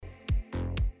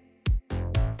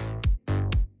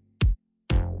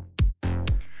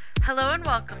Hello and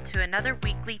welcome to another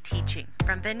weekly teaching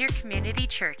from Vineyard Community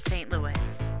Church, St. Louis.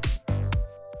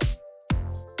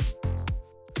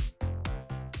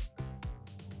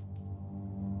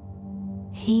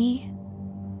 He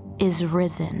is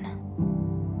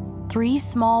risen. Three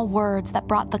small words that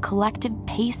brought the collective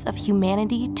pace of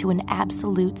humanity to an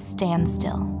absolute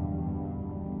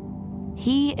standstill.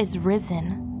 He is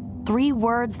risen. Three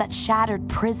words that shattered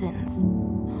prisons.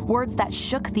 Words that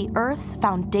shook the earth's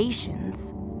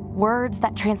foundations. Words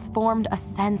that transformed a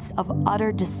sense of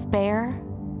utter despair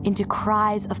into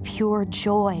cries of pure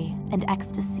joy and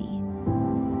ecstasy.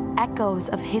 Echoes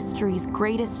of history's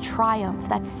greatest triumph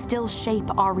that still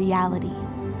shape our reality.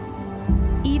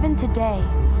 Even today,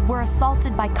 we're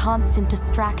assaulted by constant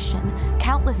distraction,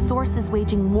 countless sources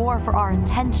waging war for our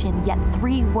attention, yet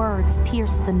three words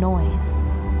pierce the noise.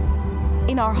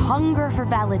 In our hunger for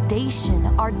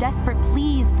validation, our desperate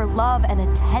pleas for love and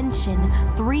attention,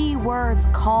 three words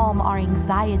calm our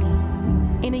anxiety.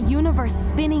 In a universe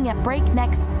spinning at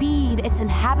breakneck speed, its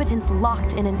inhabitants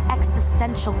locked in an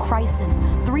existential crisis,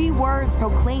 three words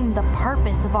proclaim the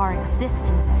purpose of our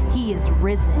existence. He is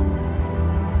risen.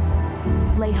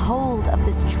 Lay hold of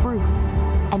this truth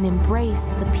and embrace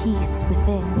the peace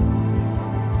within.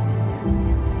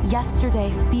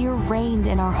 Yesterday, fear reigned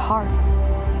in our hearts.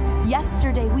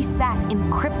 Yesterday, we sat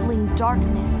in crippling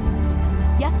darkness.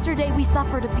 Yesterday, we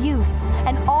suffered abuse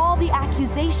and all the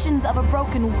accusations of a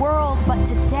broken world. But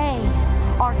today,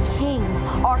 our King,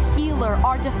 our healer,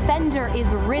 our defender is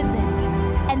risen.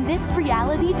 And this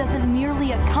reality doesn't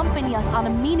merely accompany us on a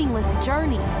meaningless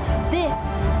journey. This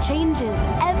changes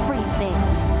everything.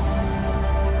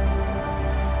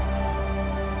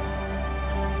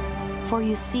 For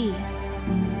you see,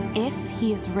 if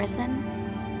he is risen,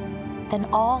 then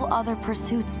all other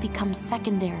pursuits become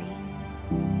secondary.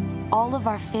 All of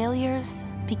our failures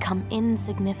become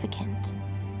insignificant.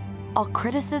 All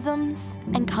criticisms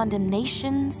and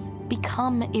condemnations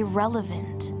become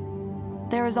irrelevant.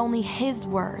 There is only his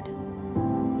word,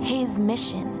 his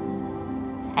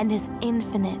mission, and his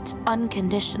infinite,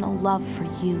 unconditional love for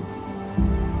you.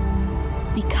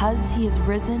 Because he is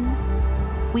risen,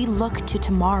 we look to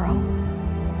tomorrow.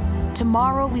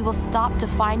 Tomorrow we will stop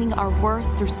defining our worth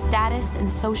through status and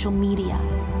social media.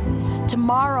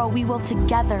 Tomorrow we will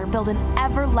together build an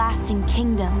everlasting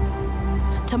kingdom.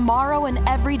 Tomorrow and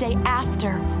every day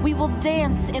after, we will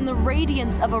dance in the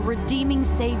radiance of a redeeming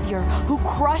Savior who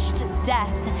crushed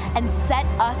death and set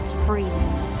us free.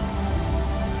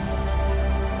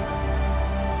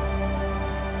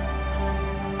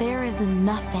 There is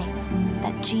nothing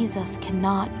that Jesus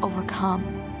cannot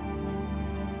overcome.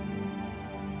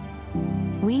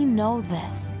 We know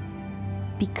this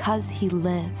because he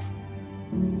lives.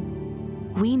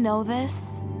 We know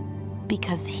this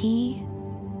because he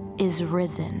is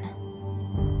risen.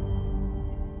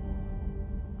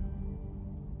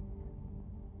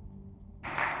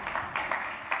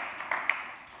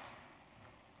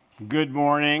 Good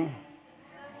morning.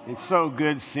 It's so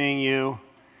good seeing you.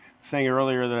 Saying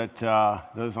earlier that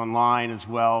those online as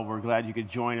well, we're glad you could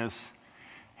join us.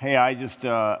 Hey, I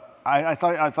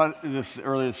thought this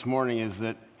early this morning is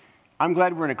that I'm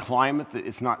glad we're in a climate that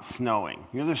it's not snowing.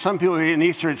 You know, there's some people in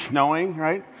Easter it's snowing,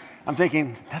 right? I'm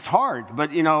thinking that's hard,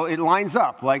 but you know, it lines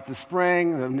up like the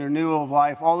spring, the renewal of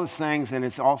life, all those things, and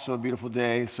it's also a beautiful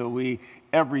day. So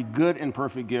every good and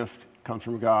perfect gift comes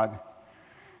from God.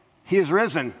 He is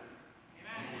risen.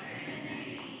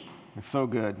 It's so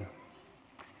good.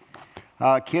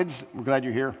 Kids, we're glad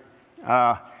you're here.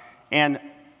 And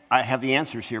I have the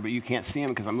answers here, but you can't see them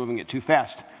because I'm moving it too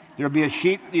fast. There'll be a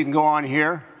sheet you can go on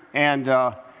here. And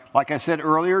like I said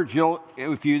earlier, Jill,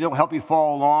 if it'll help you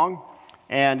follow along.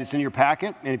 And it's in your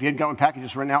packet. And if you hadn't got one packet,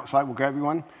 just run outside. We'll grab you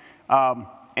one.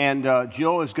 And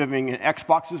Jill is giving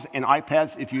Xboxes and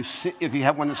iPads if you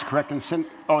have one that's correct and send.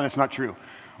 Oh, that's not true.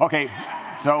 Okay,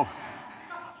 so.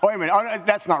 Oh, wait a minute. Oh,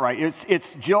 that's not right. It's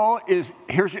Jill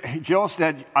Jill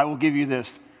said, I will give you this.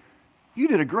 You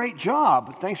did a great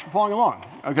job. Thanks for following along.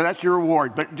 Okay, that's your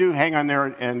reward. But do hang on there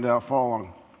and follow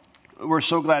along. We're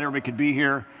so glad everybody could be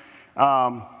here.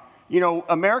 You know,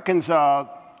 Americans, I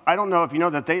don't know if you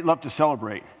know that they love to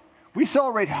celebrate. We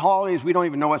celebrate holidays, we don't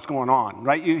even know what's going on,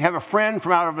 right? You have a friend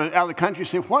from out of the country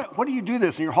say, what do you do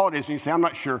this in your holidays? And you say, I'm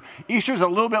not sure. Easter's a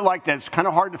little bit like that. It's kind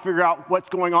of hard to figure out what's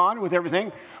going on with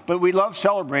everything, but we love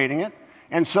celebrating it.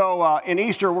 And so in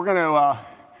Easter, we're going to,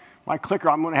 my clicker,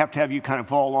 I'm going to have you kind of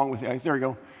follow along with it. There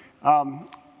you go.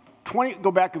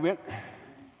 Go back a bit.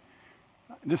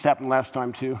 This happened last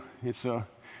time too. It's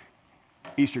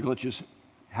Easter glitches.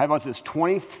 How about this?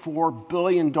 $24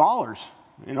 billion,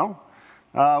 you know?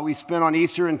 We spent on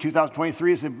Easter in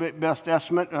 2023 is the best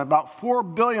estimate, about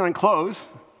 $4 billion on clothes.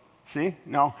 See?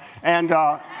 No. And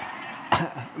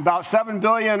about $7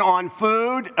 billion on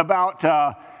food, about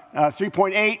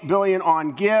 $3.8 billion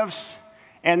on gifts.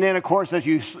 And then, of course, as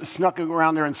you snuck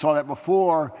around there and saw that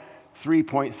before,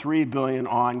 $3.3 billion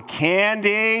on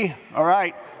candy. All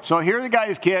right. So here are the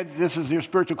guys, kids. This is your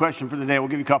spiritual question for the day. We'll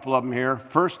give you a couple of them here.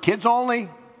 First, kids only.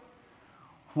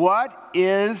 What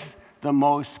is the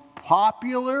most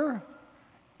popular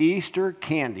Easter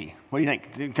candy? What do you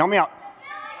think? Tell me out.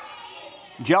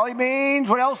 Jelly beans.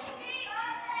 What else?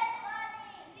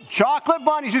 Chocolate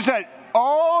bunnies. You said,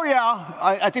 oh, yeah.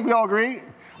 I think we all agree.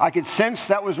 I could sense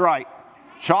that was right.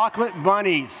 Chocolate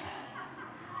bunnies.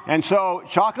 And so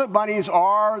chocolate bunnies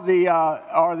are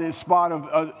the spot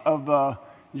of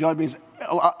jelly beans.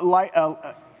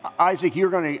 Isaac, you're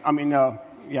going to,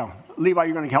 Levi,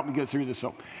 you're going to help me get through this.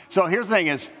 So here's the thing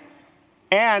is,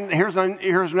 and here's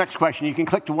the next question. You can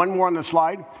click to one more on the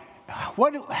slide.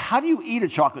 How do you eat a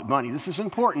chocolate bunny? This is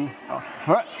important.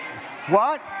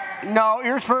 What? No,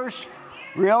 ears first.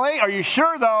 Really? Are you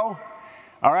sure, though?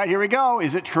 All right, here we go.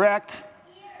 Is it correct?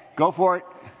 Go for it.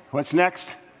 What's next?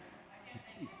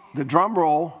 The drum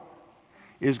roll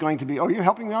is going to be, oh, you're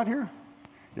helping me out here?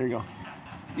 There you go.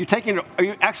 You're taking it, are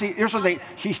you, actually, here's the thing.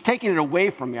 She's taking it away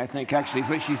from me, I think, actually.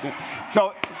 What she's doing.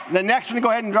 So the next one, go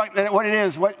ahead and write what it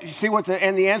is. You see what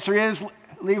and the answer is,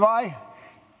 Levi?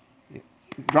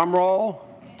 Drum roll.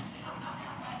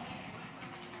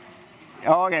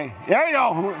 Okay, there you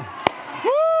go.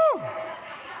 Woo!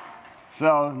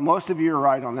 So most of you are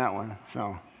right on that one.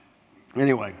 So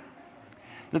anyway,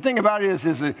 the thing about it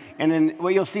is that, and then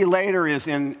what you'll see later is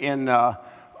in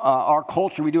our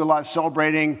culture, we do a lot of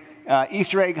celebrating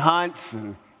Easter egg hunts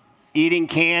and eating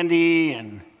candy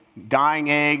and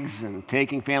dyeing eggs and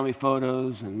taking family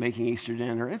photos and making Easter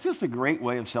dinner. It's just a great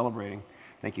way of celebrating.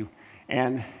 Thank you.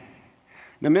 And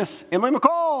the Miss Emily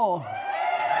McCall.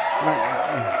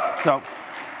 So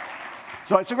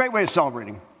it's a great way of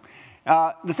celebrating.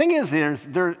 The thing is,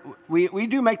 we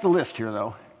do make the list here,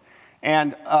 though.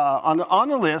 And on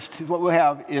the list, what we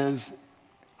have is,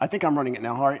 I think I'm running it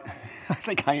now, all right? I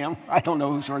think I am. I don't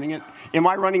know who's running it. Am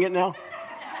I running it now?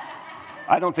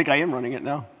 I don't think I am running it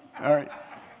now. All right.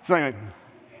 So anyway,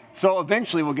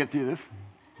 eventually we'll get through this.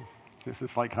 This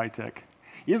is like high tech.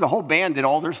 You know, the whole band did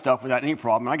all their stuff without any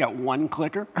problem. I got one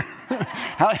clicker.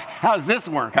 How does this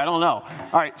work? I don't know.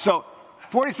 All right, so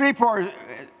 43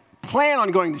 plan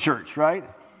on going to church, right?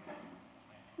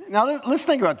 Now let's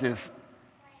think about this.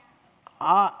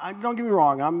 Don't get me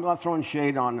wrong. I'm not throwing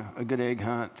shade on a good egg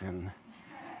hunt, and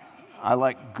I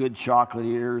like good chocolate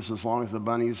ears as long as the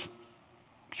bunny's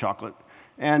chocolate.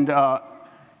 And I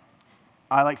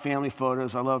like family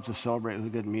photos. I love to celebrate with a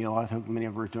good meal. I hope many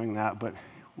of you are doing that. But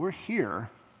we're here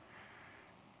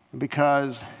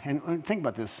because, and think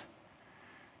about this.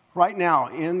 Right now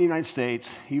in the United States,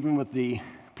 even with the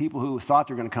people who thought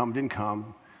they were going to come didn't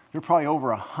come, there are probably over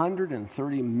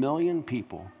 130 million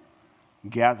people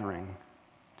gathering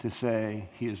to say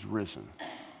he is risen,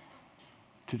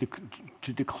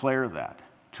 to declare that,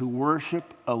 to worship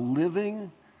a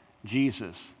living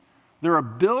Jesus. There are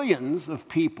billions of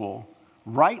people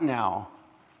right now,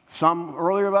 some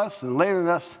earlier than us and later than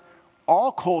us,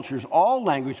 all cultures, all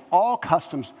language, all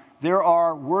customs, there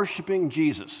are worshiping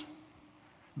Jesus.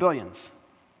 Billions.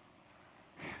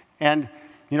 And,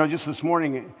 just this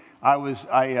morning,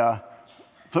 I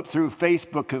flipped through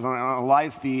Facebook because on a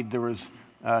live feed there was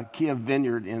Kiev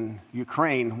Vineyard in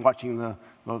Ukraine watching the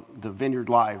Vineyard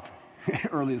live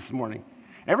early this morning.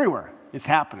 Everywhere, it's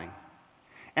happening.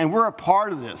 And we're a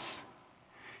part of this.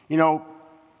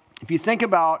 If you think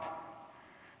about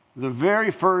the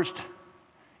very first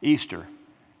Easter,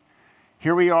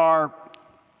 here we are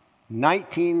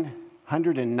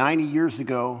 1990 years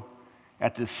ago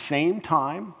at the same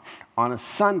time on a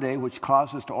Sunday, which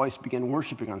caused us to always begin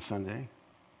worshiping on Sunday.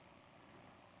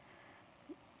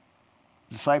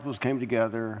 Disciples came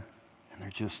together and they're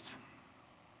just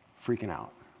freaking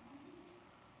out.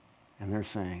 And they're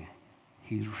saying,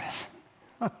 he's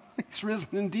risen. He's risen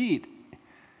indeed.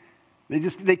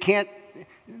 They can't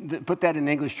put that in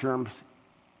English terms.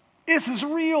 This is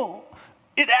real.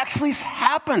 It actually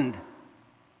happened.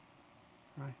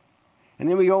 Right? And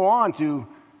then we go on to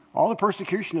all the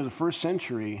persecution of the first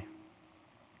century.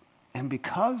 And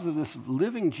because of this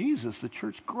living Jesus, the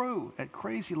church grew at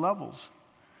crazy levels.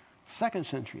 2nd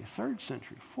century, 3rd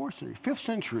century, 4th century, 5th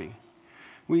century.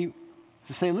 We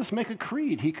say, let's make a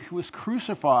creed. He was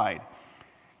crucified.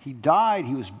 He died.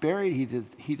 He was buried.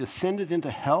 He descended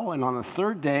into hell. And on the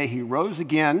 3rd day, he rose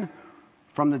again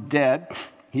from the dead.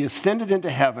 He ascended into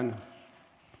heaven.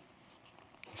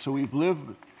 So we've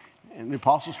lived, and the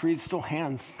Apostles' Creed still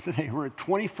hands today. We're at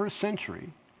 21st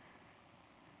century,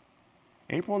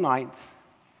 April 9th,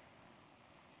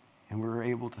 and we're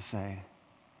able to say,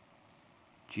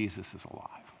 Jesus is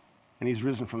alive, and he's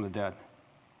risen from the dead.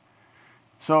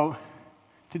 So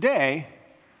today,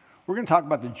 we're going to talk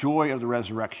about the joy of the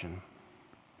resurrection.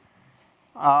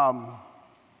 When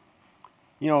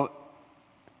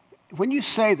you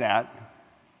say that,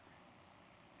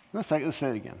 let's say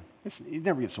it again. It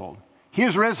never gets old. He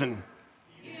is risen.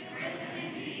 He is risen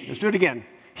indeed. Let's do it again.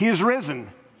 He is risen.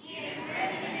 He is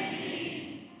risen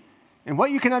indeed. And what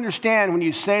you can understand when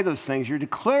you say those things, you're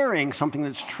declaring something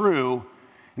that's true.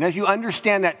 And as you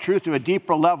understand that truth to a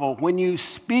deeper level, when you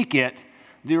speak it,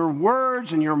 your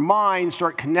words and your mind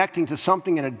start connecting to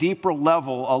something at a deeper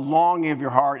level, a longing of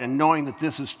your heart, and knowing that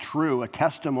this is true, a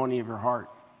testimony of your heart.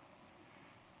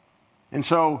 And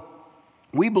so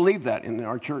we believe that in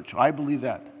our church. I believe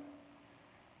that.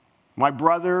 My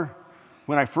brother,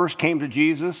 when I first came to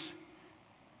Jesus,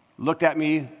 looked at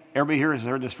me. Everybody here has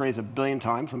heard this phrase a billion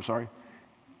times. I'm sorry.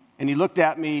 And he looked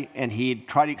at me and he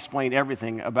tried to explain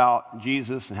everything about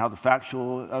Jesus and how the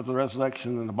factual of the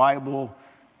resurrection and the Bible.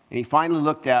 And he finally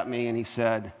looked at me and he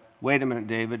said, "Wait a minute,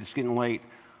 David, it's getting late.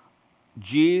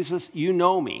 Jesus, you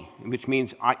know me," which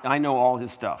means I know all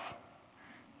his stuff.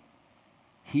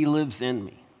 He lives in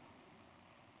me.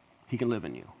 He can live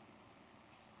in you.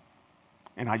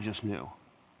 And I just knew,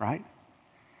 right?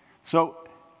 So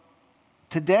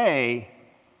today,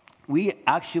 we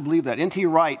actually believe that. N.T.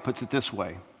 Wright puts it this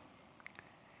way.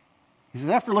 He says,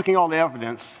 after looking at all the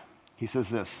evidence, he says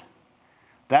this: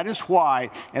 "That is why,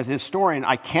 as a historian,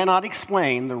 I cannot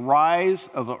explain the rise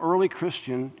of the early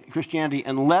Christianity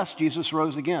unless Jesus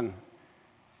rose again,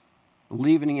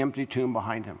 leaving an empty tomb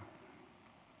behind him."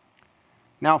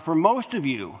 Now, for most of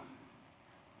you,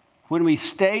 when we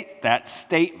state that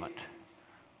statement,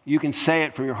 you can say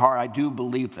it from your heart, "I do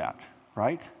believe that,"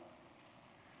 right?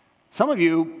 Some of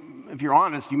you, if you're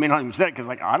honest, you may not even say it because,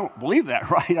 I don't believe that,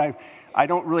 right? I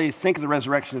don't really think of the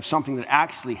resurrection as something that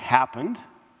actually happened.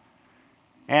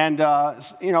 And,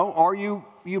 or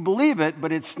you believe it,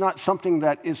 but it's not something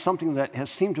that has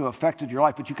seemed to have affected your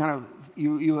life, but you kind of,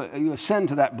 you ascend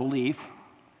to that belief.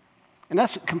 And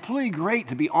that's completely great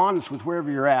to be honest with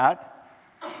wherever you're at.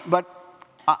 But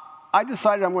I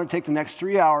decided I'm going to take the next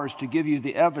 3 hours to give you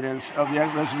the evidence of the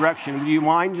resurrection. Would you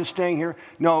mind just staying here?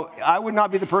 No, I would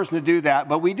not be the person to do that.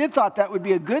 But we did thought that would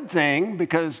be a good thing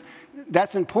because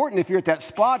that's important if you're at that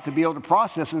spot to be able to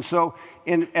process. And so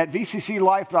at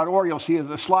vcclife.org, you'll see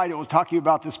the slide. It will talk to you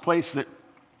about this place that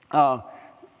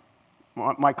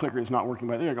my clicker is not working.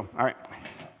 But there you go. All right.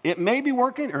 It may be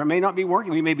working or it may not be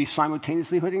working. We may be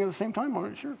simultaneously hitting at the same time.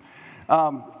 I'm not sure.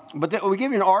 But we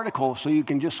give you an article so you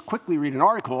can just quickly read an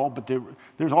article. But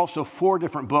there's also 4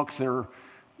 different books that are,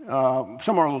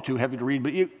 some are a little too heavy to read,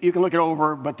 but you can look it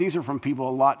over. But these are from people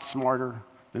a lot smarter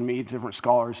than me, different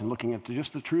scholars, and looking at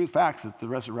just the true facts that the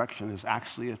resurrection is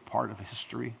actually a part of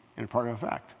history and a part of a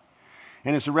fact.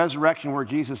 And it's a resurrection where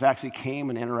Jesus actually came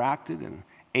and interacted and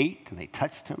ate and they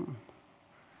touched him.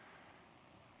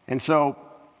 And so,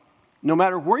 no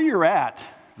matter where you're at,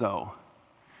 though,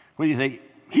 when you say,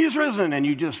 "He is risen," and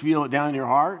you just feel it down in your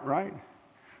heart, right?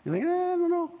 You're like, I don't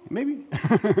know, maybe.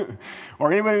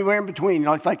 Or anywhere in between.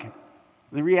 It's like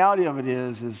the reality of it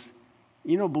is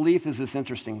belief is this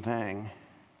interesting thing.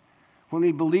 When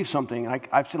we believe something,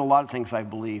 I've said a lot of things I've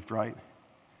believed, right?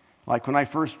 Like when I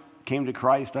first came to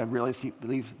Christ, I realized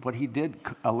what he did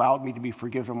allowed me to be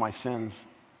forgiven of my sins.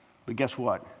 But guess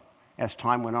what? As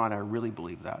time went on, I really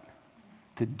believed that.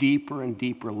 To deeper and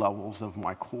deeper levels of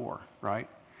my core, right?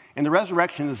 And the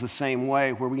resurrection is the same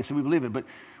way, where we can say we believe it. But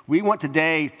we want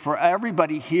today for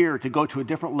everybody here to go to a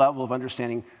different level of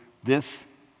understanding this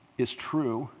is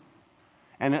true.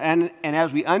 And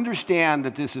as we understand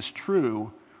that this is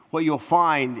true, what you'll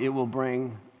find, it will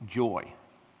bring joy.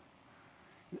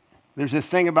 There's this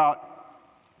thing about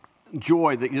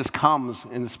joy that just comes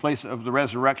in this place of the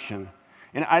resurrection.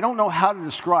 And I don't know how to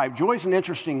describe. Joy is an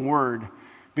interesting word.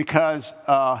 Because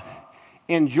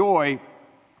in joy,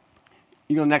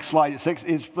 next slide,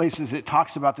 it's places it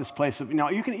talks about this place of, you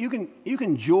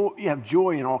have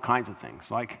joy in all kinds of things.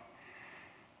 Like,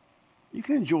 you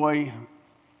can enjoy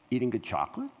eating good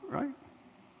chocolate, right?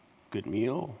 Good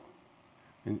meal,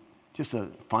 and just a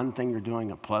fun thing you're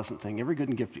doing, a pleasant thing. Every good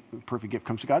and perfect gift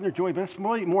comes to God. There's joy, but it's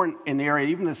really more in the area,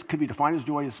 even this could be defined as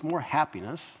joy, it's more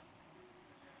happiness.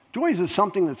 Joy is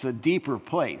something that's a deeper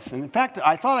place. And in fact,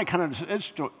 I thought I kind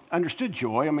of understood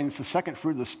joy. I mean, it's the second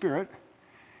fruit of the Spirit,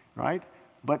 right?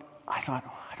 But I thought,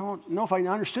 I don't know if I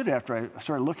understood it after I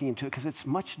started looking into it because it's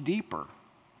much deeper.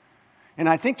 And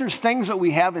I think there's things that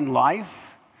we have in life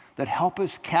that help us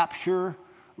capture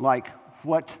like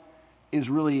what is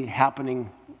really happening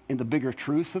in the bigger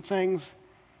truth of things.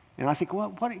 And I think,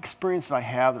 well, what experience did I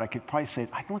have that I could probably say,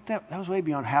 I know what that was way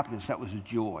beyond happiness, that was a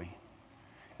joy.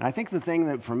 And I think the thing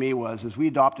that for me was, is we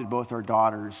adopted both our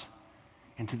daughters,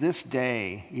 and to this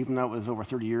day, even though it was over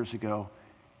 30 years ago,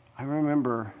 I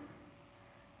remember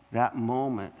that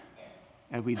moment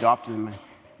as we adopted them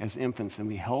as infants, and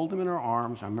we held them in our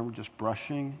arms. I remember just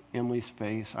brushing Emily's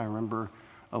face. I remember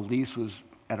Elise was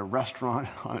at a restaurant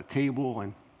on a table,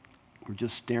 and we're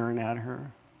just staring at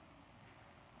her.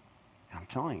 And I'm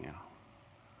telling you,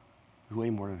 it was way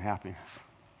more than happiness.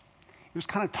 It was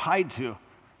kind of tied to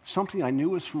something I knew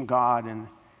was from God, and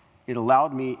it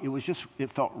allowed me,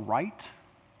 it felt right.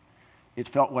 It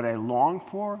felt what I longed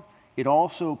for. It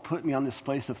also put me on this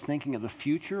place of thinking of the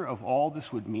future of all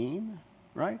this would mean,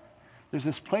 right? There's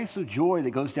this place of joy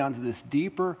that goes down to this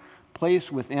deeper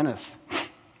place within us.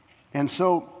 And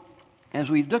so, as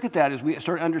we look at that, as we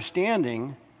start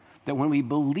understanding that when we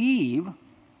believe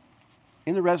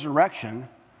in the resurrection,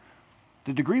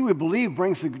 the degree we believe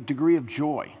brings a degree of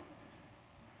joy.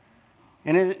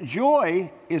 And joy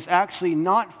is actually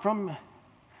not from,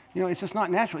 it's just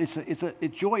not natural.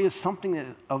 Joy is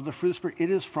something of the fruit of the Spirit. It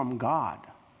is from God.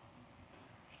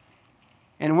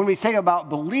 And when we say about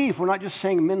belief, we're not just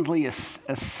saying mentally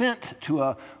assent to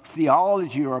a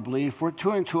theology or a belief. We're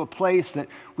turning to a place that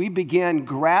we begin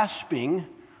grasping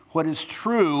what is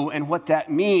true and what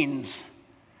that means.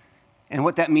 And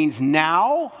what that means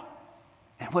now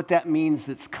and what that means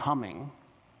that's coming.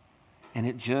 And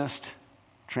it just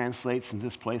translates in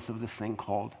this place of this thing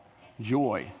called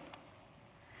joy.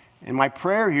 And my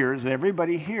prayer here is that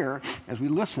everybody here, as we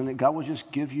listen, that God will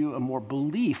just give you a more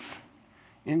belief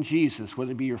in Jesus,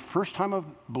 whether it be your first time of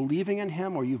believing in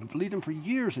him or you've believed him for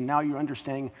years and now you're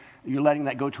understanding, you're letting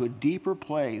that go to a deeper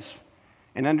place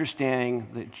and understanding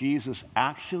that Jesus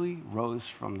actually rose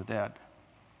from the dead.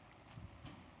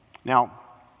 Now,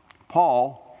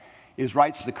 Paul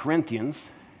writes to the Corinthians,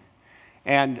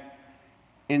 and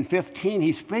in 15,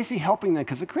 he's basically helping them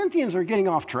because the Corinthians are getting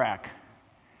off track.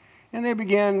 And they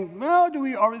begin,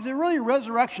 is there really a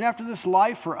resurrection after this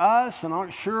life for us? And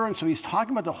aren't sure. And so he's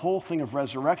talking about the whole thing of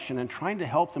resurrection and trying to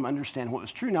help them understand what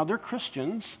was true. Now, they're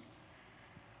Christians,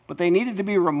 but they needed to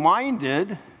be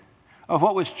reminded of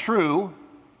what was true.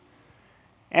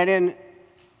 And in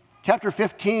chapter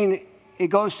 15,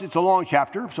 it's a long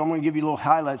chapter, so I'm going to give you little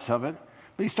highlights of it.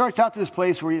 But he starts out this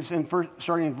place where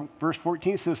starting in verse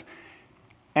 14, says,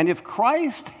 "And if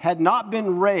Christ had not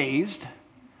been raised,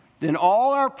 then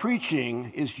all our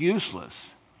preaching is useless,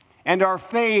 and our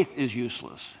faith is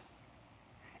useless.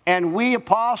 And we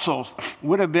apostles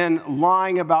would have been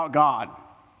lying about God.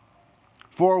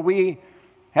 For we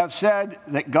have said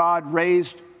that God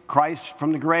raised Christ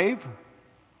from the grave,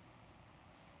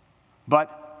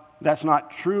 but that's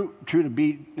not true to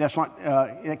be,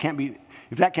 it can't be,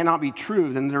 if that cannot be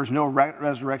true, then there's no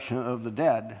resurrection of the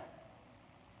dead.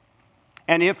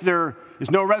 And if there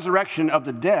is no resurrection of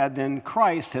the dead, then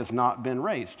Christ has not been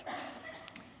raised."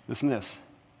 Listen to this.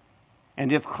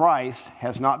 "And if Christ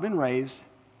has not been raised,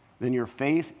 then your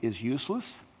faith is useless,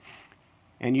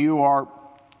 and you are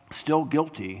still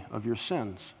guilty of your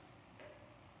sins.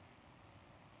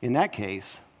 In that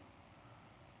case,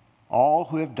 all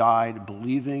who have died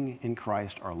believing in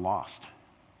Christ are lost.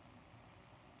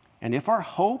 And if our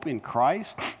hope in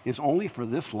Christ is only for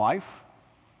this life,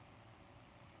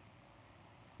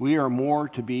 we are more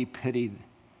to be pitied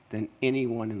than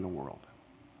anyone in the world."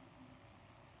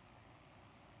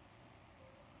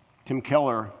 Tim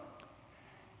Keller,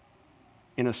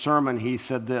 in a sermon, he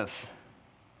said this.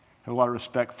 I have a lot of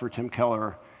respect for Tim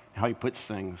Keller and how he puts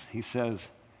things. He says,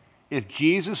 "If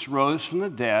Jesus rose from the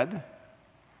dead,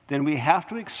 then we have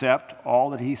to accept all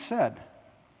that he said.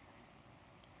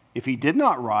 If he did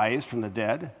not rise from the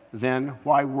dead, then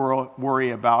why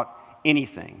worry about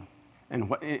anything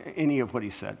and any of what he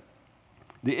said?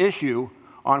 The issue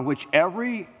on which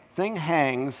everything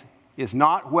hangs is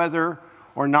not whether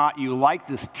or not you like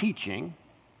this teaching,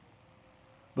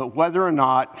 but whether or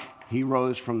not he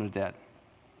rose from the dead."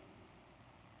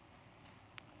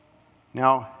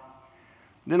 Now,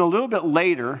 then a little bit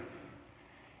later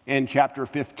in chapter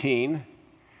 15,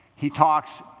 he talks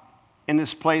in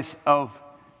this place of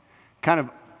kind of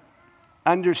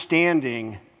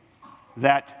understanding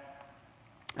that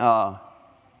I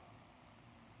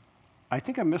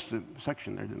think I missed a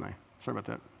section there, didn't I? Sorry about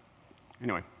that.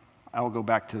 Anyway, I'll go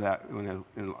back to that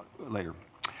later.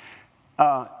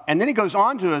 And then he goes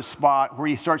on to a spot where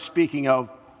he starts speaking of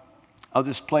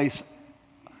this place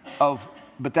of,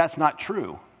 but that's not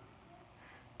true.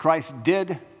 Christ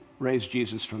did raise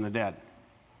Jesus from the dead.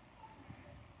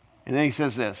 And then he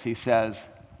says this. He says,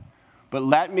 but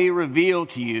let me reveal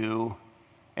to you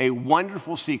a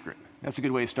wonderful secret. That's a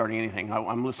good way of starting anything.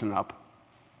 I'm listening up.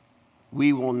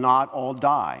 We will not all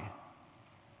die,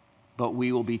 but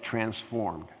we will be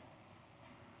transformed.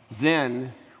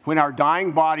 Then, when our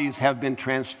dying bodies have been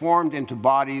transformed into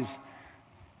bodies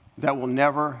that will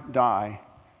never die,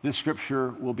 this scripture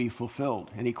will be fulfilled.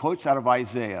 And he quotes out of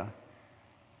Isaiah,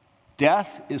 death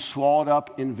is swallowed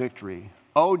up in victory.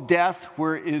 O death,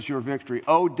 where is your victory?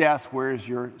 O death, where is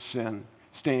your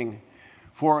sting?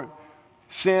 For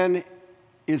sin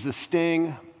is a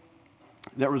sting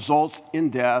that results in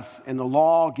death, and the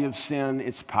law gives sin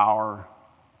its power.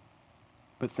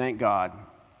 But thank God,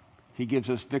 he gives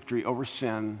us victory over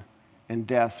sin and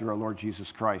death through our Lord Jesus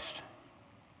Christ.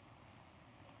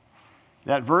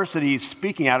 That verse that he's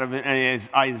speaking out of is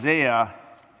Isaiah.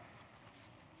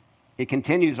 It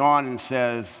continues on and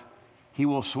says, he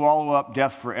will swallow up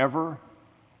death forever.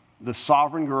 The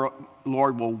sovereign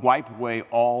Lord will wipe away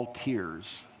all tears.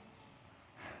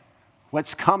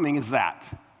 What's coming is that.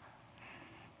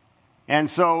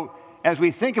 And so, as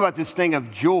we think about this thing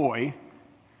of joy,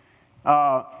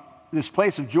 this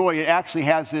place of joy, it actually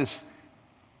has this,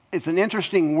 it's an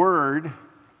interesting word.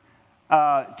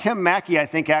 Tim Mackey, I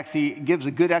think, actually gives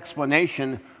a good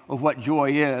explanation of what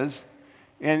joy is.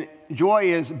 And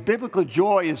biblical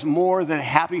joy is more than a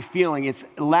happy feeling. It's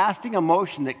a lasting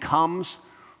emotion that comes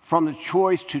from the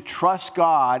choice to trust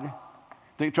God,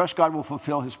 that trust God will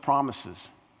fulfill his promises.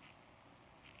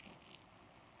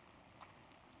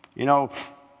 You know,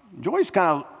 joy is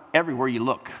kind of everywhere you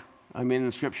look. I mean,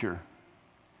 in Scripture.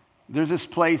 There's this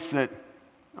place that,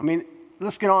 I mean,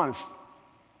 let's get honest.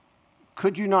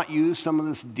 Could you not use some of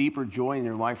this deeper joy in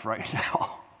your life right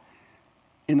now?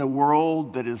 In the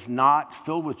world that is not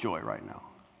filled with joy right now.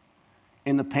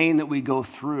 In the pain that we go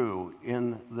through,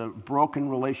 in the broken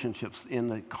relationships, in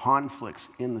the conflicts,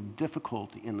 in the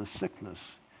difficulty, in the sickness.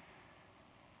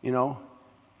 You know?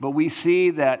 But we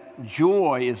see that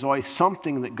joy is always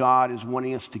something that God is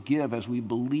wanting us to give as we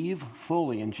believe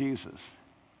fully in Jesus.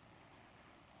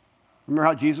 Remember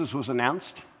how Jesus was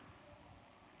announced?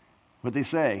 What did they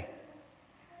say?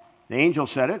 The angel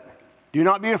said it. Do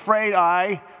not be afraid,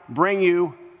 I bring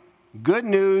you good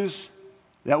news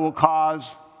that will cause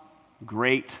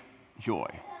great joy.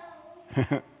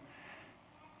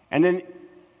 And then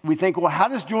we think, well, how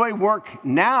does joy work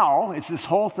now? It's this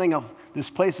whole thing of this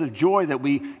place of joy that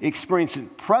we experience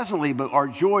it presently, but our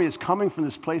joy is coming from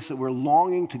this place that we're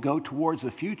longing to go towards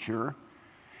the future.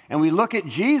 And we look at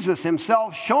Jesus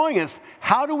himself showing us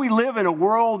how do we live in a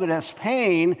world that has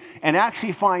pain and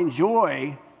actually find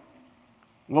joy.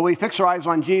 Well, we fix our eyes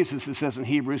on Jesus, it says in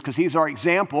Hebrews, because he's our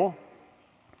example.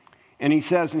 And he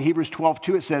says in Hebrews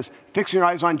 12:2, it says, fix your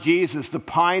eyes on Jesus, the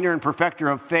pioneer and perfecter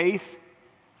of faith,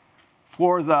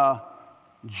 for the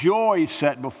joy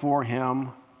set before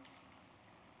him.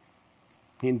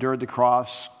 He endured the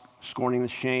cross, scorning the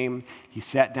shame. He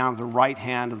sat down at the right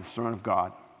hand of the throne of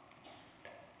God.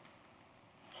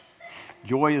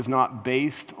 Joy is not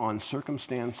based on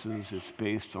circumstances. It's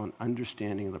based on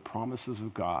understanding the promises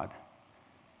of God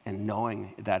and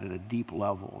knowing that at a deep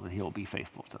level that he'll be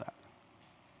faithful to that.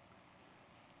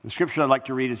 The scripture I'd like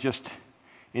to read is just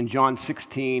in John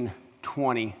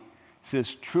 16:20. It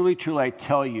says, truly, truly, I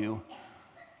tell you,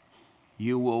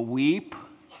 you will weep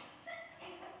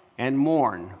and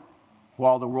mourn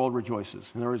while the world rejoices.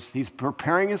 In other words, he's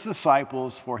preparing his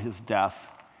disciples for his death.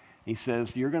 He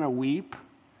says, you're going to weep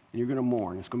and you're going to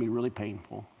mourn. It's going to be really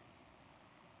painful.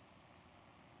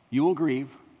 You will grieve,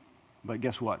 but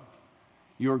guess what?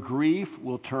 Your grief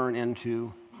will turn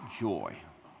into joy.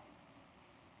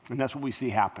 And that's what we see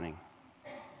happening.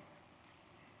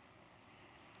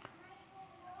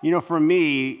 You know, for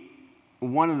me,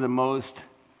 one of the most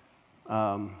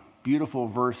beautiful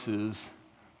verses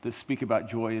that speak about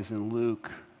joy is in Luke.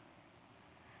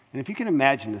 And if you can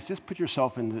imagine this, just put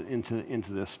yourself into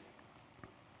this.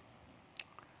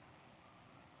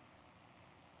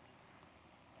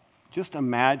 Just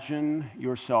imagine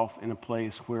yourself in a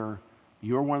place where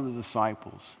you're one of the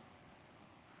disciples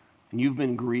and you've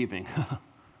been grieving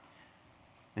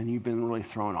and you've been really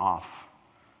thrown off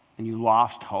and you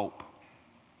lost hope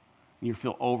and you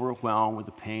feel overwhelmed with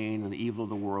the pain and the evil of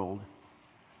the world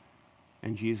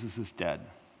and Jesus is dead.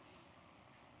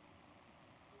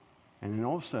 And then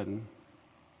all of a sudden,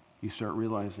 you start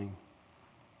realizing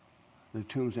the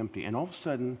tomb's empty. And all of a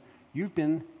sudden, you've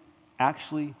been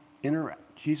actually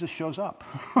Jesus shows up.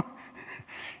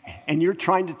 And you're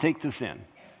trying to take this in.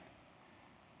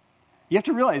 You have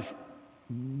to realize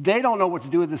they don't know what to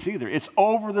do with this either. It's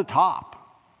over the top.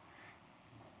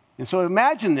 And so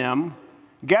imagine them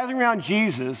gathering around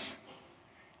Jesus,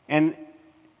 and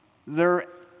they're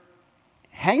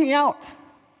hanging out,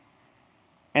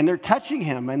 and they're touching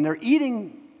him, and they're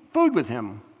eating food with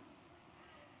him,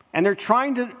 and they're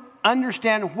trying to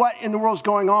understand what in the world's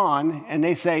going on, and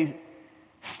they say,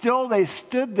 still they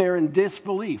stood there in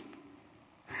disbelief,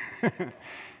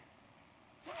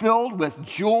 filled with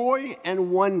joy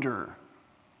and wonder.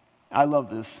 I love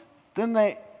this.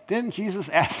 Then Jesus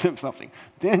asked them something.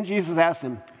 Then Jesus asked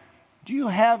them, do you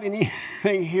have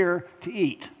anything here to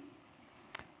eat?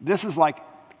 This is like,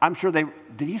 I'm sure did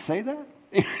he say that?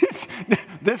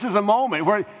 This is a moment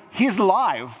where he's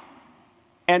alive,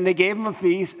 and they gave him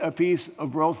a piece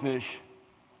of broiled fish,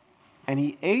 and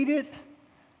he ate it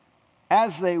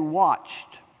as they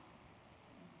watched.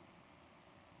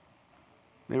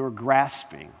 They were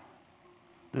grasping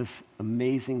this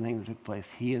amazing thing that took place.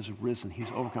 He has risen. He's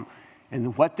overcome.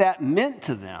 And what that meant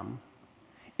to them,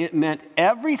 it meant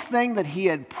everything that he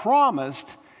had promised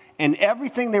and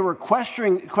everything they were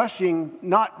questioning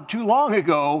not too long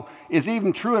ago is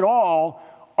even true at all.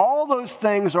 All those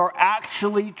things are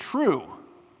actually true.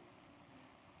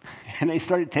 And they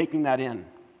started taking that in.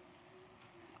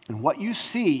 And what you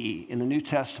see in the New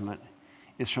Testament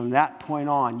is from that point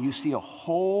on, you see a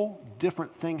whole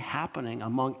different thing happening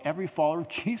among every follower of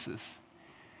Jesus.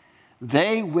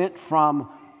 They went from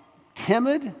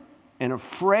timid and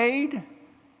afraid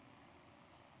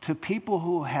to people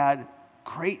who had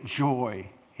great joy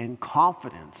and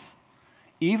confidence,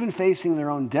 even facing their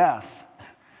own death,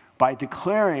 by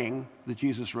declaring that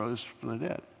Jesus rose from the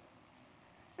dead.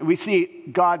 And we see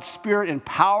God's Spirit and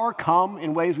power come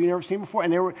in ways we've never seen before.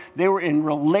 And they were in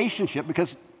relationship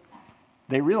because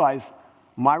they realized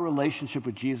my relationship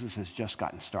with Jesus has just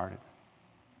gotten started.